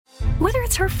Whether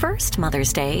it's her first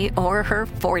Mother's Day or her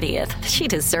 40th, she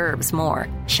deserves more.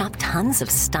 Shop tons of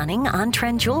stunning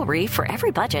on-trend jewelry for every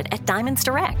budget at Diamonds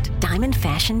Direct. Diamond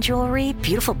fashion jewelry,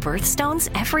 beautiful birthstones,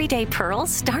 everyday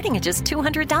pearls starting at just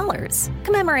 $200.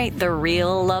 Commemorate the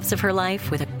real loves of her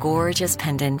life with a gorgeous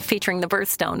pendant featuring the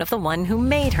birthstone of the one who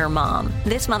made her mom.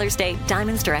 This Mother's Day,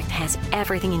 Diamonds Direct has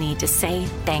everything you need to say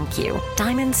thank you.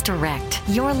 Diamonds Direct.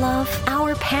 Your love,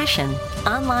 our passion.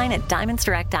 Online at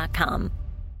diamondsdirect.com.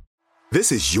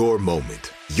 This is your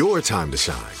moment, your time to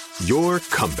shine, your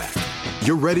comeback.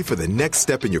 You're ready for the next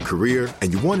step in your career,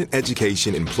 and you want an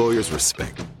education employers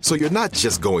respect. So you're not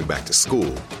just going back to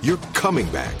school, you're coming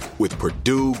back with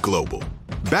Purdue Global.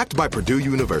 Backed by Purdue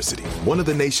University, one of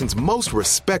the nation's most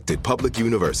respected public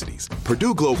universities,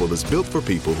 Purdue Global is built for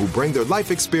people who bring their life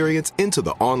experience into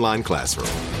the online classroom.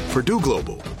 Purdue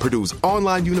Global, Purdue's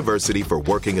online university for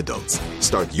working adults.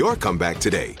 Start your comeback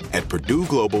today at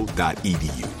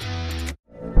purdueglobal.edu.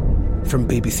 From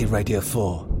BBC Radio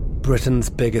 4, Britain's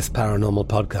biggest paranormal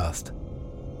podcast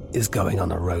is going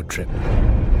on a road trip.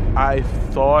 I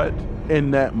thought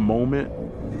in that moment,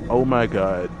 oh my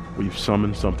God, we've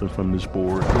summoned something from this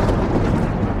board.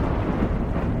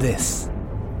 This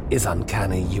is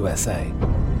Uncanny USA.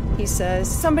 He says,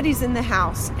 somebody's in the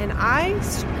house, and I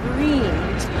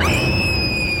screamed.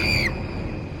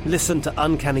 Listen to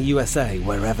Uncanny USA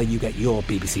wherever you get your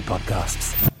BBC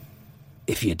podcasts,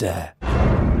 if you dare.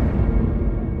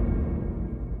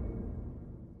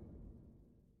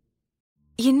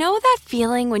 You know that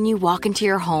feeling when you walk into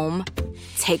your home,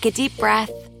 take a deep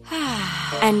breath,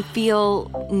 and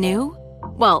feel new?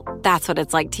 Well, that's what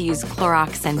it's like to use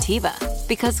Clorox Scentiva.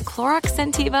 Because Clorox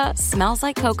Scentiva smells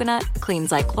like coconut,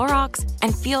 cleans like Clorox,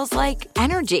 and feels like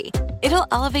energy. It'll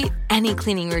elevate any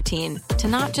cleaning routine to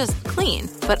not just clean,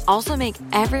 but also make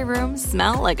every room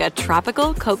smell like a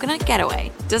tropical coconut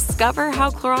getaway. Discover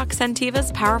how Clorox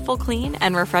Scentiva's powerful clean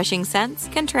and refreshing scents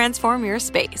can transform your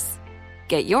space.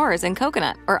 Get yours in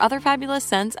coconut or other fabulous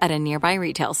scents at a nearby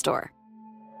retail store.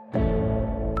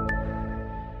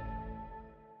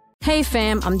 Hey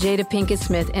fam, I'm Jada Pinkett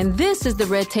Smith, and this is the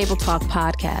Red Table Talk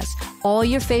podcast. All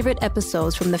your favorite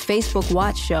episodes from the Facebook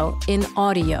Watch Show in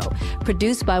audio,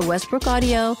 produced by Westbrook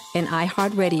Audio and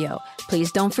iHeartRadio.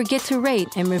 Please don't forget to rate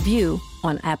and review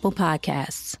on Apple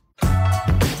Podcasts.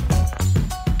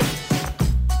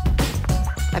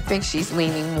 I think she's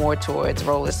leaning more towards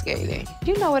roller skating.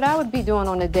 You know what I would be doing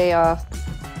on a day off?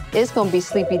 It's gonna be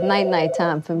sleepy night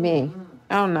time for me.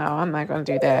 Oh no, I'm not gonna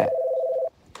do that.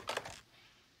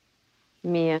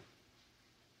 Mia.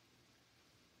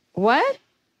 What?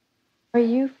 Are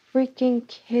you freaking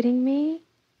kidding me?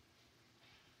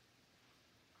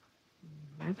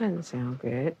 That doesn't sound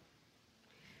good.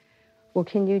 Well,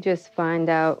 can you just find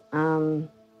out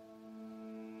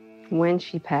when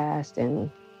she passed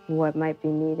and what might be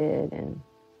needed and...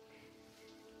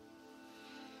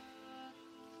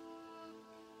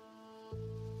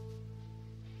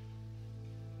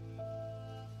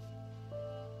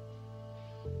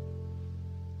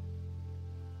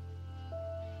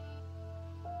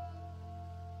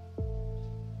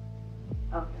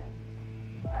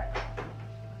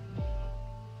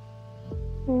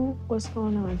 What's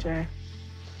going on, Jay?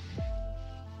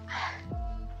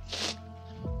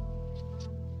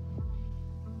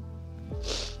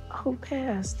 Who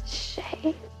passed?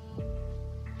 Shay.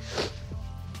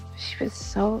 She was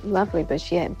so lovely, but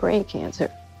she had brain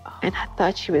cancer. And I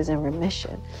thought she was in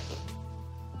remission.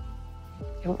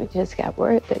 And we just got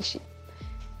word that she...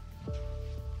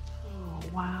 Oh,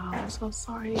 wow. I'm so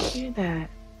sorry to hear that.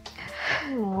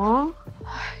 Aww.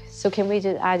 So can we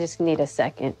just... I just need a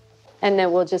second. And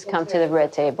then we'll just come to the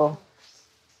red table.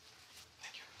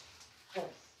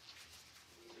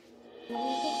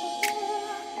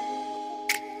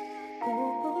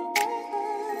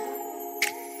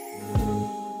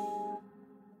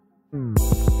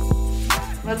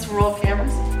 Let's roll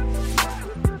cameras.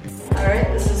 All right,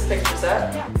 this is picture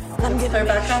set. Let me get her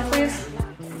background, please.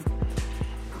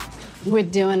 We're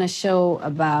doing a show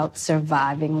about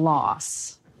surviving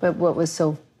loss. But what was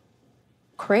so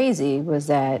crazy was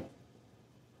that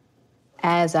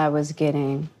as I was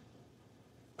getting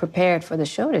prepared for the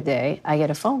show today, I get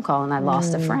a phone call and I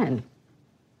lost a friend.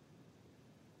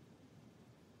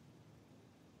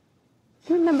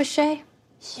 You remember Shay?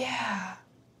 Yeah.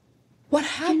 What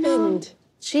happened? You know,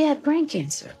 she had brain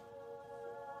cancer.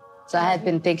 So I had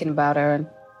been thinking about her and,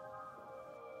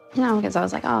 because I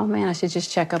was like, oh man, I should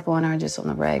just check up on her just on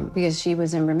the reg because she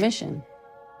was in remission.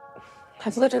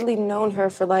 I've literally known her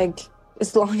for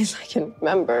as long as I can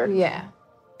remember. Yeah.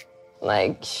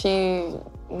 She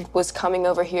was coming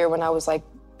over here when I was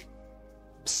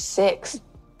 6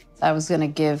 I was going to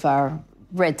give our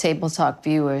Red Table Talk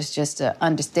viewers just an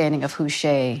understanding of who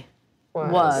Shay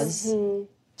was. Mm-hmm.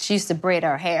 She used to braid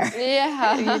our hair.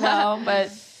 Yeah. You know,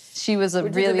 but she was a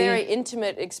really... a very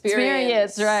intimate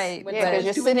experience. Right. Yeah, because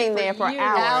you're sitting there for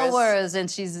hours.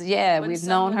 And she's, we've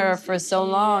known her for so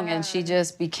long, and she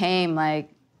just became like...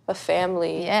 a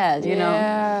family. Yeah, you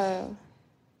know.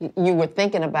 You were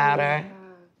thinking about her,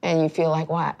 and you feel like,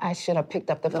 well, I should have picked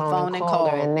up the phone and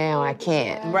called her, and now I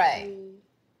can't. Right.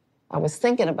 I was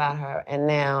thinking about her, and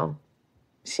now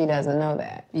she doesn't know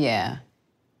that. Yeah.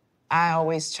 I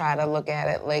always try to look at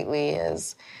it lately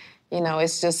as, you know,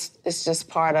 it's just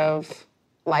part of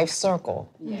life's circle.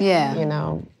 Yeah. You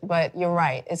know, but you're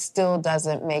right. It still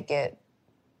doesn't make it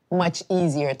much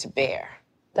easier to bear.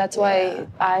 That's why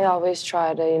I always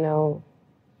try to, you know,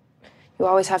 you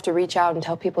always have to reach out and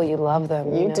tell people you love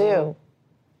them. You do.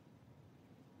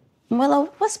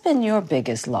 Willow, what's been your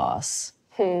biggest loss?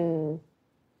 I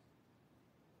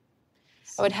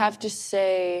would have to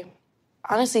say,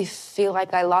 honestly, feel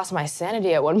like I lost my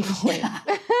sanity at one point.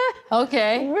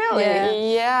 Okay.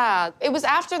 Really? Yeah. It was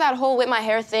after that whole whip my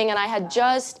hair thing, and I had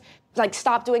just, like,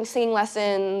 stopped doing singing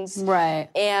lessons. Right.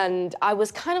 And I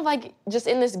was kind of, like, just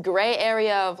in this gray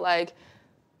area of, like,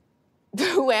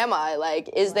 who am I? Like,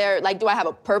 is there, like, do I have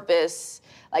a purpose?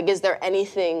 Like, is there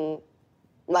anything,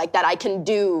 like, that I can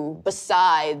do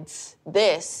besides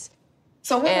this?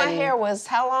 So Whip My Hair was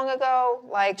how long ago?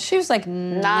 Like she was like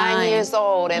 9 years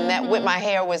old, and that Whip My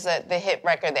Hair was the hit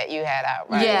record that you had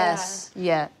out, right? Yes,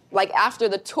 yeah. Like after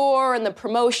the tour and the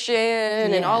promotion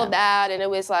and all of that, and it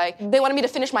was like, they wanted me to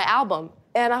finish my album.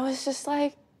 And I was just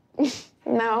like,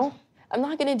 no, I'm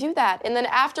not gonna do that. And then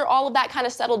after all of that kind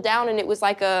of settled down and it was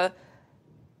like a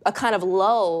kind of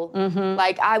lull,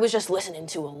 like I was just listening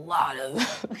to a lot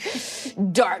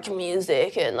of dark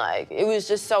music and like, it was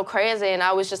just so crazy and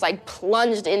I was just like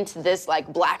plunged into this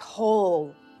like black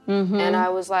hole. And I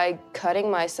was like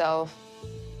cutting myself.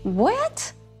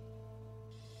 What?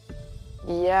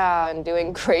 Yeah, and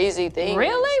doing crazy things.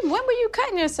 Really? When were you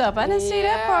cutting yourself? I didn't see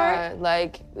that part.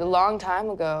 Like a long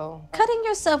time ago. Cutting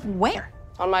yourself where?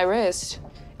 On my wrist.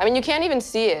 I mean, you can't even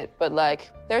see it, but like,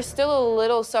 there's still a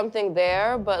little something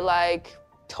there, but like,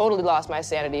 totally lost my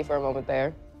sanity for a moment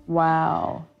there.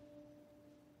 Wow.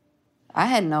 I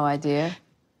had no idea.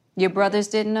 Your brothers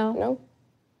didn't know? No.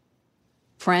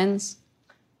 Friends?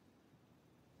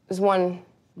 There's one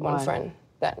friend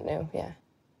that knew, yeah.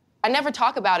 I never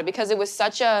talk about it because it was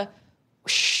such a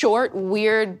short,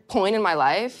 weird point in my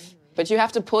life, but you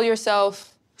have to pull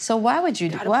yourself. So why were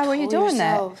you doing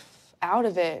that? Out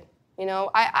of it. You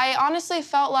know, I honestly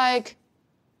felt like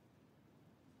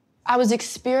I was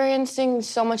experiencing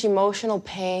so much emotional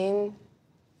pain,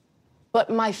 but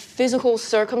my physical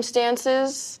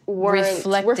circumstances weren't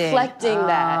reflecting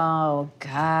that. Oh,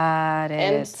 got it.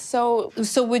 And so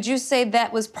would you say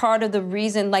that was part of the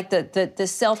reason, like the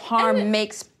self-harm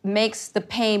makes the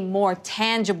pain more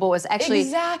tangible? It's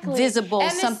actually visible,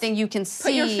 something you can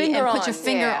see and put your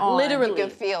finger on. Literally. You can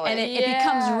feel it. And it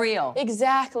becomes real.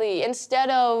 Exactly. Instead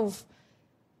of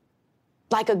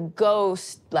like a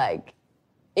ghost, like,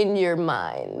 in your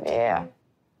mind. Yeah.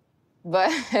 But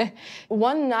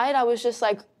one night I was just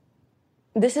like,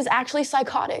 this is actually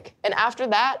psychotic. And after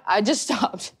that, I just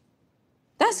stopped.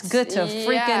 That's good to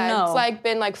freaking know. It's like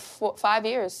been like 5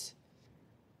 years.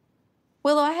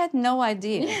 Willow, I had no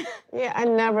idea. Yeah, I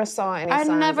never saw any signs of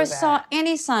that. I never saw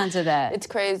any signs of that. It's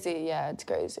crazy, yeah, it's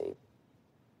crazy.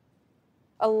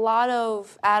 A lot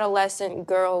of adolescent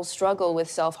girls struggle with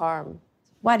self-harm.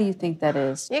 Why do you think that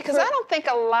is? Yeah, because I don't think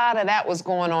a lot of that was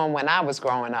going on when I was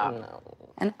growing up. No.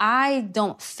 And I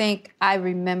don't think I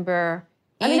remember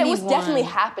anyone. It was definitely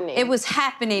happening. It was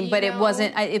happening, but it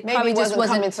wasn't. It probably just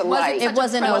wasn't coming to light. It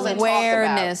wasn't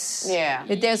awareness. Yeah.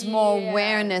 There's more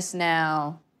awareness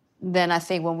now than I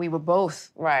think when we were both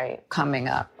coming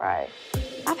up. Right.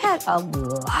 I've had a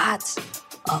lot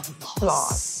of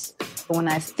loss. When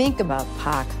I think about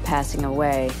Pac passing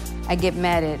away, I get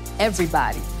mad at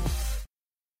everybody.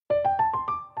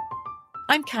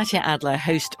 I'm Katya Adler,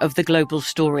 host of The Global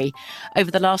Story.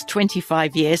 Over the last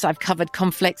 25 years, I've covered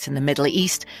conflicts in the Middle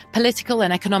East, political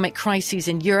and economic crises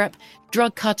in Europe,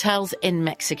 drug cartels in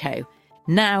Mexico.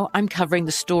 Now I'm covering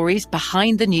the stories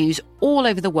behind the news all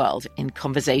over the world in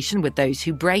conversation with those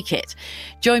who break it.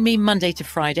 Join me Monday to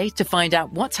Friday to find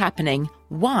out what's happening,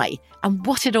 why, and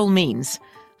what it all means.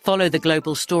 Follow The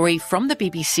Global Story from the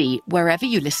BBC wherever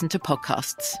you listen to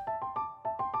podcasts.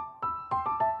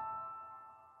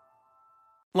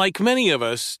 Like many of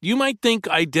us, you might think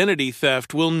identity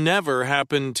theft will never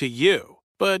happen to you.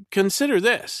 But consider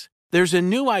this. There's a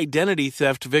new identity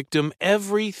theft victim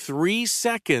every 3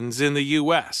 seconds in the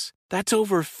U.S. That's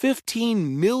over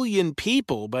 15 million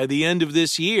people by the end of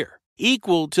this year,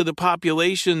 equal to the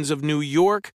populations of New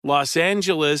York, Los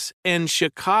Angeles, and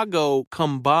Chicago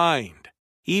combined.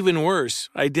 Even worse,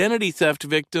 identity theft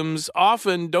victims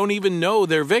often don't even know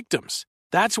they're victims.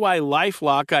 That's why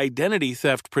LifeLock Identity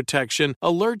Theft Protection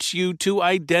alerts you to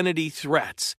identity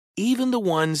threats, even the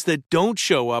ones that don't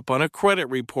show up on a credit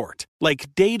report,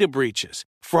 like data breaches,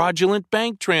 fraudulent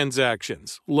bank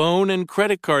transactions, loan and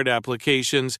credit card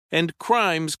applications, and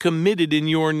crimes committed in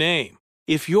your name.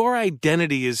 If your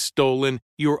identity is stolen,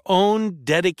 your own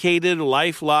dedicated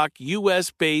LifeLock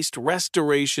US-based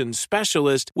restoration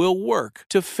specialist will work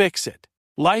to fix it.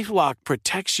 LifeLock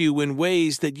protects you in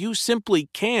ways that you simply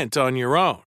can't on your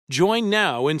own. Join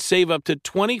now and save up to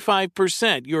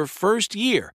 25% your first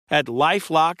year at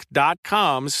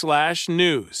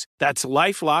LifeLock.com/news. That's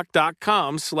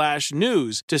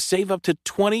LifeLock.com/news to save up to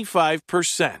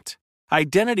 25%.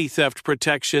 Identity theft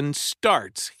protection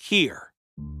starts here.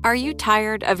 Are you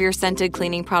tired of your scented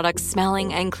cleaning products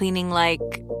smelling and cleaning like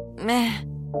meh?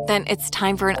 Then it's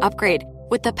time for an upgrade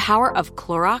with the power of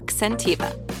Clorox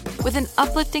Scentiva. With an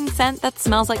uplifting scent that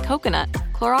smells like coconut,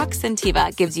 Clorox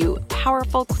Scentiva gives you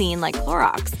powerful clean like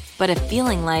Clorox, but a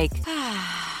feeling like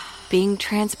being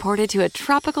transported to a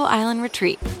tropical island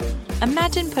retreat.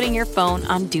 Imagine putting your phone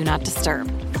on Do Not Disturb,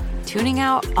 tuning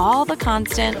out all the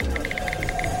constant,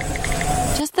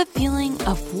 just the feeling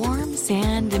of warm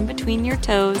sand in between your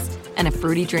toes and a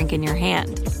fruity drink in your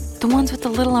hand. The ones with the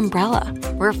little umbrella.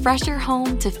 Refresh your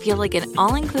home to feel like an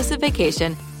all-inclusive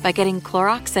vacation by getting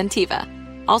Clorox Scentiva.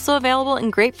 Also available in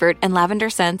grapefruit and lavender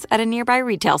scents at a nearby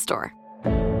retail store.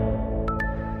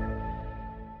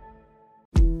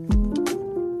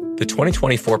 The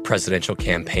 2024 presidential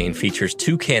campaign features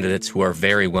two candidates who are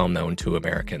very well known to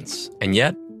Americans. And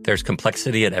yet, there's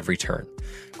complexity at every turn.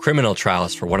 Criminal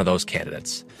trials for one of those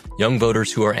candidates. Young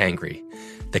voters who are angry.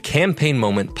 The Campaign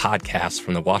Moment podcast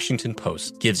from the Washington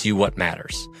Post gives you what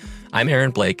matters. I'm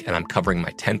Aaron Blake, and I'm covering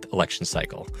my 10th election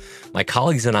cycle. My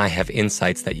colleagues and I have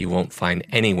insights that you won't find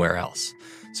anywhere else.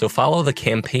 So follow The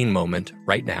Campaign Moment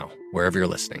right now, wherever you're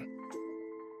listening.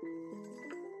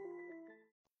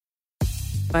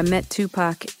 I met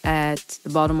Tupac at the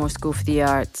Baltimore School for the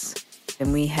Arts,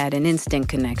 and we had an instant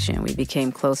connection. We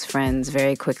became close friends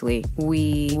very quickly.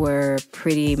 We were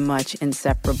pretty much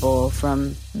inseparable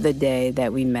from the day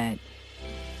that we met.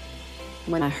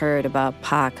 When I heard about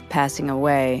Pac passing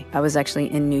away, I was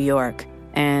actually in New York,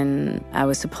 and I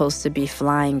was supposed to be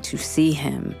flying to see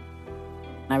him.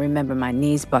 I remember my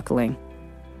knees buckling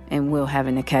and Will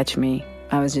having to catch me.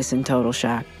 I was just in total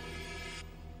shock.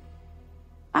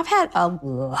 I've had a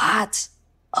lot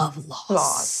of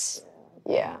loss.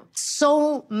 Yeah.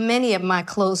 So many of my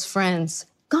close friends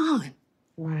gone.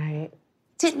 Right.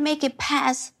 Didn't make it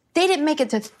past, they didn't make it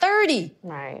to 30.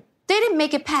 Right. They didn't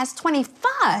make it past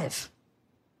 25.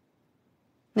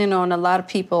 You know, and a lot of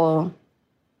people,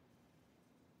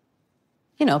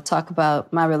 you know, talk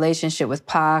about my relationship with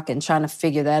Pac and trying to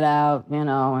figure that out, you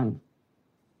know, and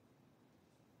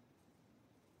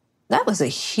that was a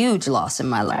huge loss in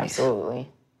my life. Absolutely.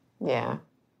 Yeah.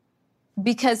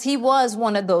 Because he was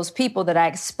one of those people that I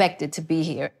expected to be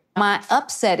here. My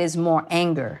upset is more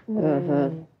anger.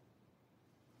 Mm-hmm.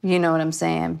 You know what I'm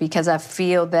saying? Because I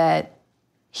feel that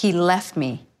he left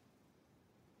me.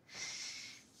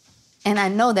 And I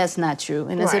know that's not true.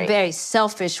 And it's a very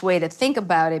selfish way to think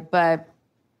about it, but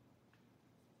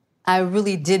I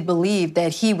really did believe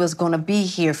that he was going to be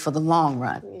here for the long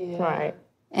run. Yeah. Right.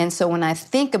 And so when I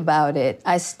think about it,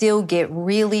 I still get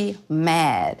really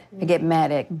mad. I get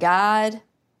mad at God.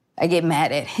 I get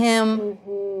mad at him.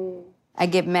 Mm-hmm. I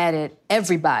get mad at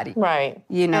everybody. Right.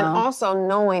 You know? And also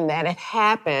knowing that it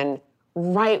happened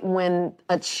right when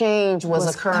a change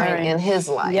was occurring in his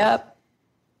life. Yep.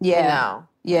 Yeah. You know?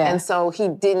 Yeah. And so he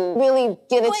didn't really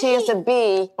get a chance to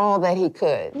be all that he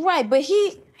could. Right, but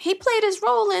he played his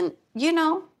role and, you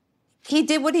know, he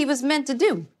did what he was meant to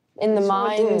do. In the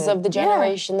minds of the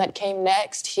generation that came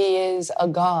next, he is a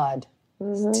god.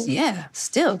 Mm-hmm. Yeah,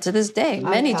 still to this day,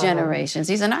 many generations.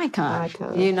 He's an icon,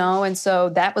 you know, and so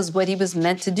that was what he was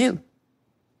meant to do.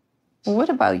 Well, what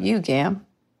about you, Gam?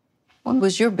 What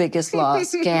was your biggest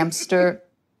loss, Gamster?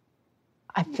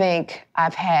 I think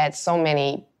I've had so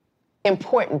many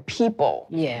important people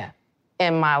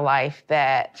in my life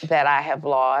that I have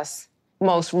lost.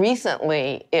 Most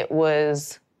recently, it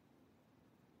was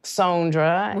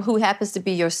Sondra. Who happens to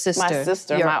be your sister. My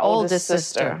sister, your my oldest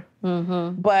sister.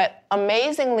 Mm-hmm. But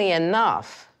amazingly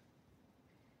enough,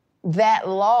 that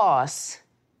loss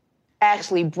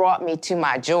actually brought me to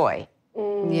my joy.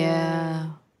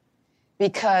 Yeah.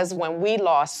 Because when we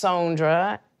lost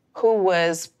Sondra, who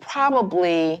was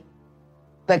probably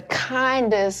the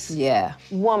kindest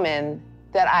woman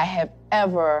that I have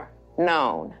ever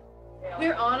known.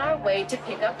 We're on our way to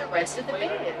pick up the rest of the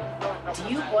band.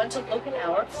 Do you want to look at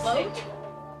our float?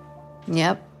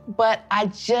 Yep. But I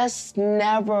just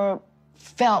never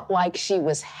felt like she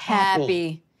was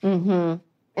happy. Mm-hmm.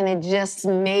 And it just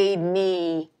made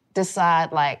me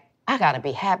decide, like, I gotta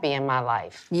be happy in my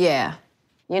life. Yeah.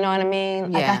 You know what I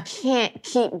mean? Yeah. Like, I can't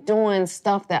keep doing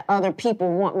stuff that other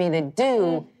people want me to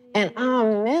do, and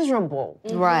I'm miserable.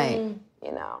 Right.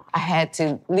 You know, I had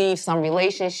to leave some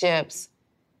relationships,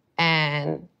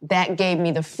 and that gave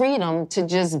me the freedom to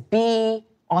just be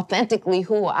authentically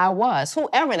who I was,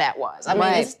 whoever that was. I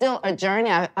mean, it's still a journey.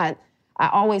 I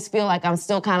always feel like I'm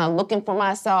still kind of looking for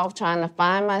myself, trying to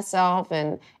find myself,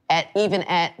 and even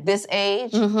at this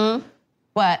age. Mm-hmm.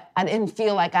 But I didn't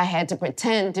feel like I had to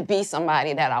pretend to be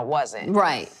somebody that I wasn't.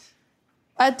 Right.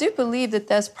 I do believe that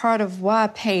that's part of why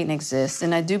pain exists,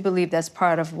 and I do believe that's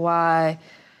part of why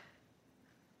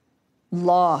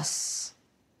loss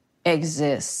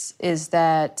exists, is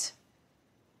that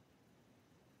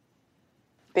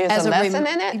there's a lesson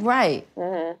in it? Right.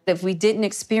 Mm-hmm. If we didn't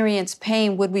experience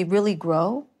pain, would we really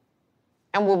grow?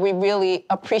 And would we really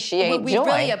appreciate joy? Would we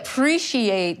really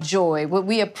appreciate joy? Would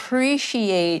we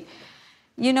appreciate,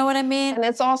 you know what I mean? And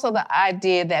it's also the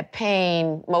idea that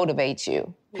pain motivates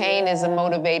you. Pain is a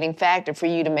motivating factor for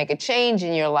you to make a change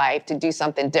in your life, to do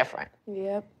something different.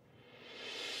 Yep.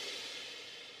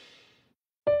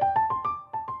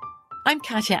 I'm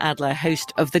Katya Adler,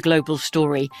 host of The Global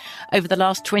Story. Over the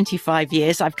last 25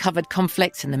 years, I've covered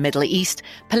conflicts in the Middle East,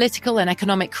 political and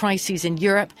economic crises in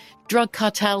Europe, drug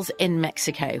cartels in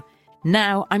Mexico.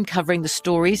 Now I'm covering the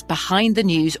stories behind the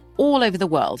news all over the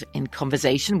world in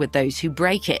conversation with those who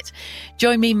break it.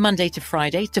 Join me Monday to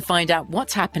Friday to find out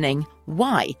what's happening,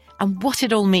 why, and what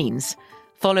it all means.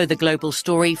 Follow The Global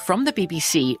Story from the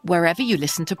BBC wherever you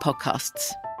listen to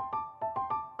podcasts.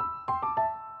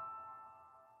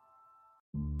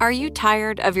 Are you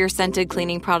tired of your scented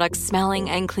cleaning products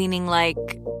smelling and cleaning like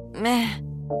meh?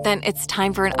 Then it's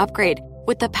time for an upgrade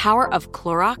with the power of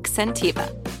Clorox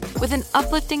Scentiva. With an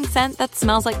uplifting scent that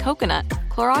smells like coconut,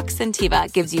 Clorox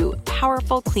Scentiva gives you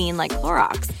powerful clean like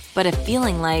Clorox, but a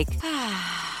feeling like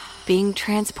being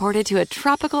transported to a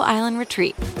tropical island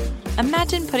retreat.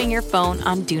 Imagine putting your phone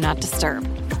on Do Not Disturb,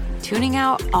 tuning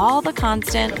out all the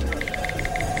constant,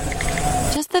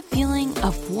 just the feeling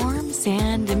of warm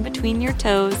sand in between your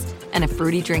toes and a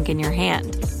fruity drink in your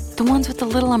hand. The ones with the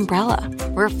little umbrella.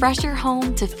 Refresh your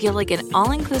home to feel like an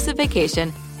all-inclusive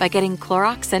vacation by getting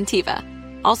Clorox Scentiva.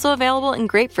 Also available in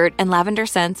grapefruit and lavender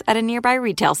scents at a nearby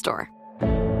retail store.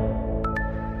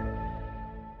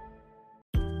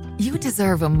 You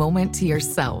deserve a moment to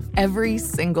yourself every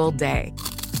single day.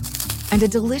 And a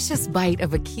delicious bite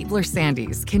of a Keebler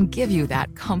Sandies can give you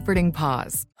that comforting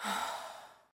pause.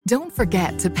 Don't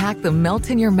forget to pack the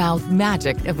melt-in-your-mouth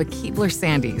magic of a Keebler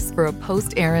Sandies for a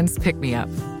post-errands pick-me-up.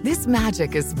 This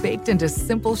magic is baked into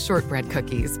simple shortbread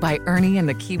cookies by Ernie and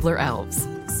the Keebler Elves.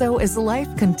 So as life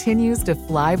continues to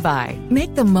fly by,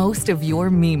 make the most of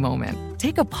your me moment.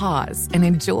 Take a pause and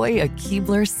enjoy a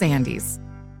Keebler Sandies.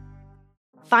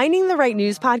 Finding the right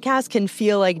news podcast can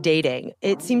feel like dating.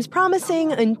 It seems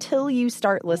promising until you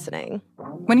start listening.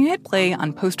 When you hit play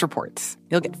on Post Reports,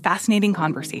 you'll get fascinating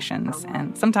conversations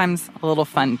and sometimes a little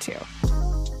fun, too.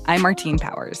 I'm Martine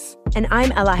Powers. And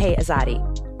I'm Elahe Azadi.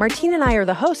 Martine and I are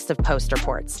the hosts of Post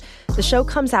Reports. The show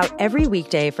comes out every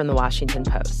weekday from The Washington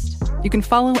Post. You can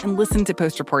follow and listen to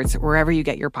Post Reports wherever you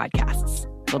get your podcasts.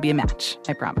 It'll be a match,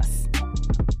 I promise.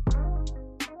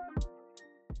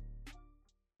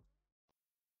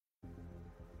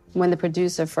 When the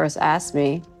producer first asked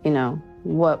me,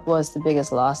 what was the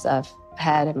biggest loss I've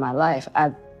had in my life,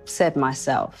 I said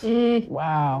myself.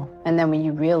 Wow. And then when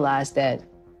you realize that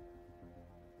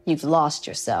you've lost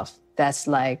yourself, that's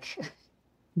like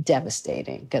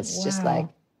devastating, because it's just like,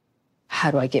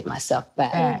 how do I get myself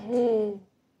back? Mm-hmm.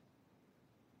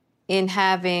 In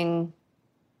having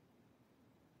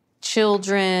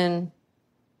children,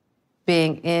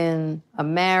 being in a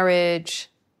marriage,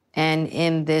 and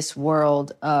in this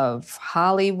world of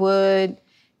Hollywood,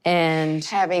 and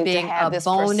having being to have a this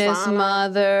bonus persona.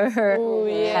 mother, Ooh,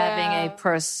 yeah. having a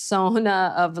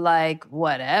persona of like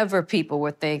whatever people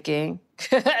were thinking.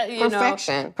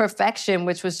 Perfection,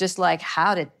 which was just like,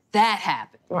 how did that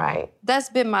happen? Right. That's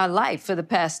been my life for the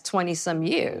past 20-some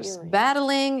years.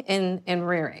 Battling and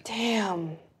rearing.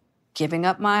 Damn. Giving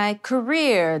up my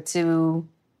career to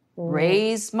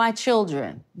raise my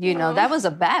children. That was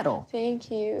a battle.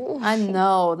 Thank you. I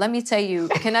know. Let me tell you.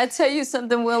 Can I tell you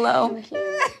something, Willow? Thank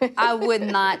you. I would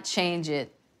not change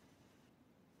it.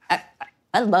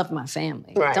 I love my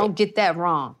family. Right. Don't get that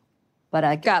wrong. But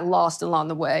I got lost along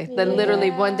the way. Then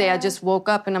literally one day I just woke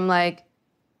up and I'm like,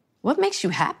 what makes you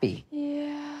happy?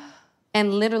 Yeah.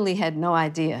 And literally had no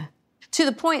idea. To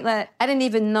the point that I didn't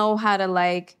even know how to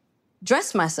like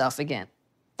dress myself again.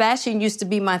 Fashion used to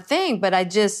be my thing, but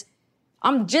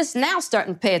I'm just now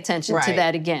starting to pay attention to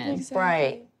that again. Exactly.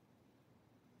 Right.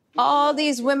 All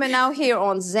these women out here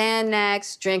on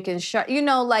Xanax, drinking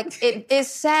like it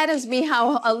saddens me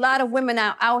how a lot of women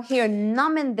are out here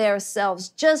numbing themselves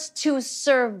just to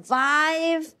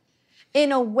survive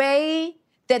in a way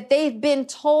that they've been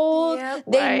told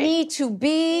they need to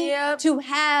be to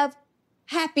have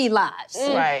happy lives.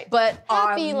 Right. But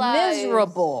Happy are lives.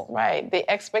 miserable. Right.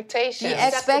 The expectation. The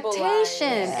expectation.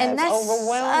 And that's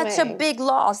overwhelming. such a big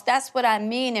loss. That's what I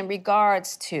mean in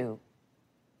regards to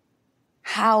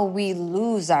how we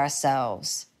lose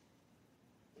ourselves.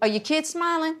 Are your kids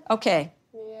smiling? Okay.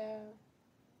 Yeah.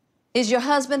 Is your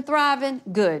husband thriving?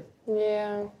 Good.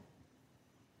 Yeah.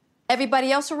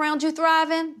 Everybody else around you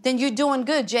thriving? Then you're doing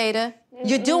good, Jada.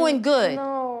 You're doing good.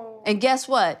 No. And guess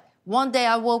what? One day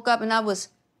I woke up and I was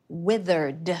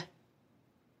withered.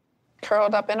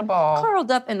 Curled up in a ball.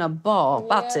 Curled up in a ball,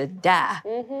 about to die.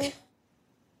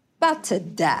 About to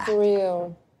die. For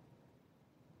real.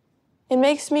 It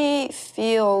makes me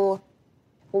feel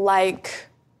like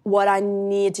what I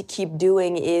need to keep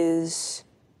doing is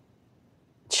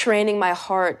training my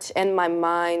heart and my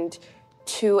mind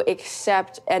to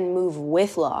accept and move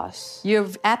with loss. You're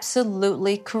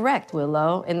absolutely correct,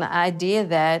 Willow, in the idea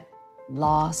that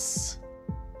loss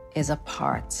is a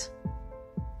part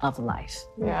of life.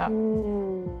 Yeah.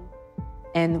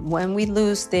 And when we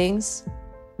lose things,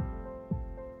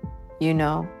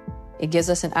 it gives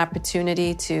us an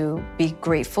opportunity to be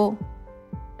grateful,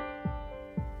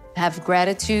 have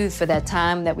gratitude for that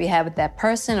time that we had with that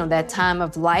person or that time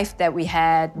of life that we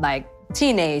had, like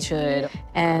teenagehood,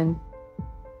 and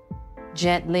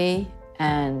gently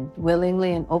and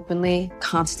willingly and openly,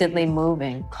 constantly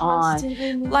moving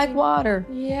on like water.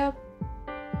 Yep.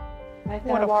 Like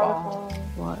that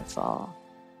Waterfall.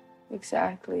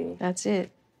 Exactly. That's it.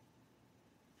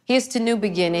 Here's to new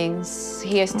beginnings.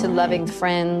 Here's to loving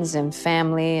friends and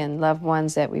family and loved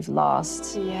ones that we've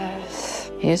lost. Yes.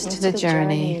 Here's to the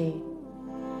journey.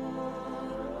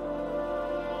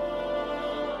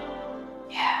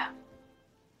 Yeah.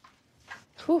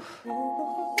 Whew.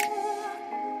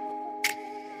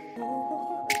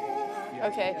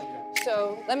 Okay,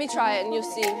 so let me try it and you'll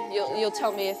see. You'll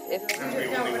tell me if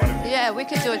Yeah, we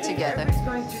could do it together.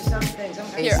 Going through some things.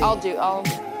 Here, I'll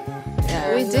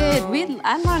Yeah, we did.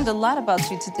 I learned a lot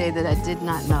about you today that I did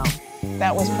not know.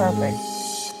 That was perfect.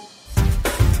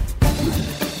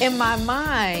 In my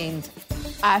mind,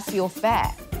 I feel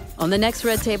fat. On the next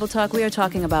Red Table Talk, we are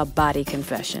talking about body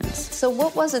confessions. So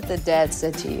what was it that Dad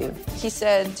said to you? He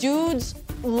said, dudes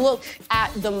look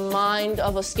at the mind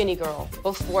of a skinny girl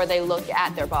before they look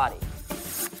at their body.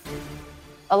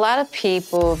 A lot of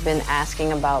people have been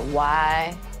asking about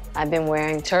why I've been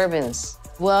wearing turbans.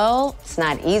 Well, it's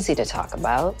not easy to talk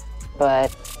about,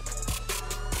 but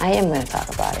I am going to talk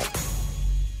about it.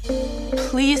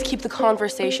 Please keep the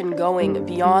conversation going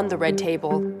beyond the Red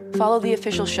Table. Follow the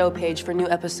official show page for new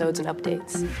episodes and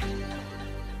updates.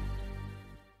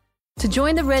 To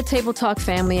join the Red Table Talk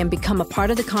family and become a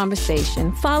part of the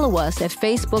conversation, follow us at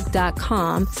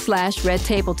facebook.com/Red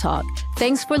Table Talk.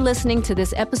 Thanks for listening to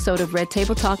this episode of Red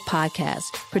Table Talk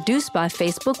podcast, produced by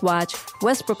Facebook Watch,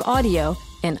 Westbrook Audio,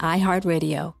 and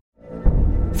iHeartRadio.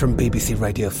 From BBC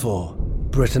Radio 4,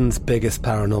 Britain's biggest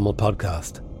paranormal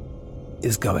podcast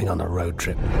is going on a road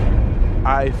trip.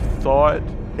 I thought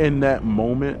in that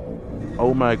moment,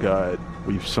 oh my God,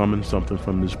 we've summoned something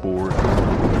from this board.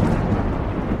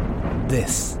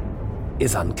 This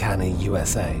is Uncanny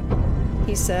USA.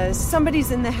 He says,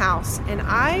 somebody's in the house, and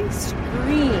I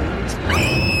screamed.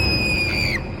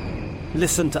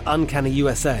 Listen to Uncanny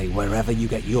USA wherever you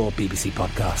get your BBC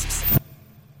podcasts,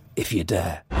 if you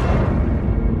dare.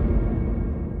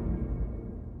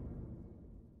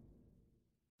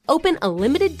 Open a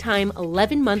limited-time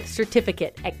 11-month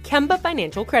certificate at Kemba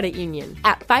Financial Credit Union.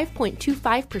 At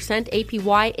 5.25%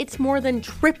 APY, it's more than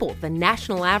triple the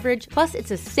national average, plus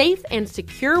it's a safe and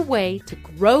secure way to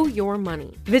grow your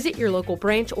money. Visit your local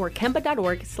branch or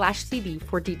kemba.org/CD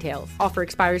for details. Offer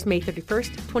expires May 31st,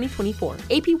 2024.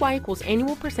 APY equals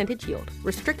annual percentage yield.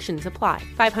 Restrictions apply.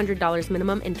 $500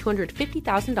 minimum and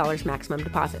 $250,000 maximum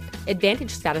deposit.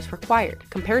 Advantage status required.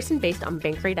 Comparison based on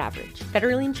bank rate average.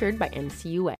 Federally insured by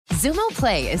NCUA. Xumo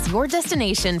Play is your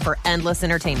destination for endless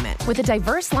entertainment. With a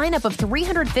diverse lineup of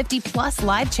 350-plus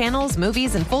live channels,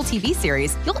 movies, and full TV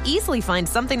series, you'll easily find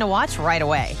something to watch right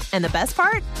away. And the best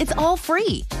part? It's all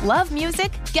free. Love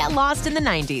music? Get lost in the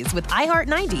 90s with iHeart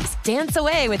 90s, dance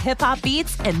away with hip-hop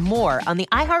beats, and more on the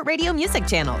iHeartRadio music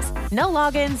channels. No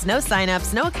logins, no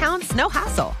signups, no accounts, no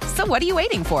hassle. So what are you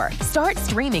waiting for? Start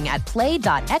streaming at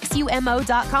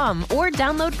play.xumo.com or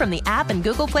download from the app and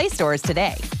Google Play stores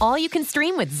today. All you can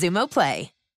stream with Xumo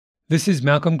Play. This is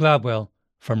Malcolm Gladwell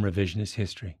from Revisionist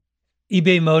History.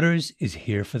 eBay Motors is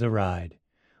here for the ride.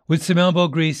 With some elbow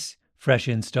grease, fresh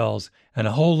installs, and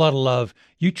a whole lot of love,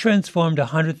 you transformed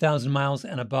 100,000 miles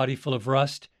and a body full of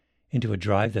rust into a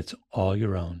drive that's all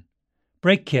your own.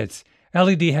 Brake kits,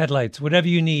 LED headlights, whatever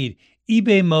you need,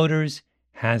 eBay Motors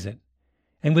has it.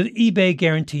 And with eBay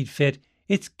Guaranteed Fit,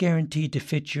 it's guaranteed to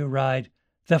fit your ride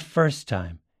the first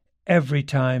time, every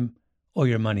time, or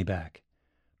your money back.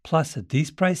 Plus, at these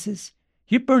prices,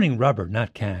 you're burning rubber,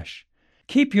 not cash.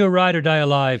 Keep your ride or die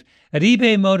alive at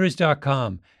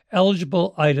ebaymotors.com.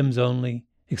 Eligible items only.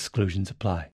 Exclusions apply.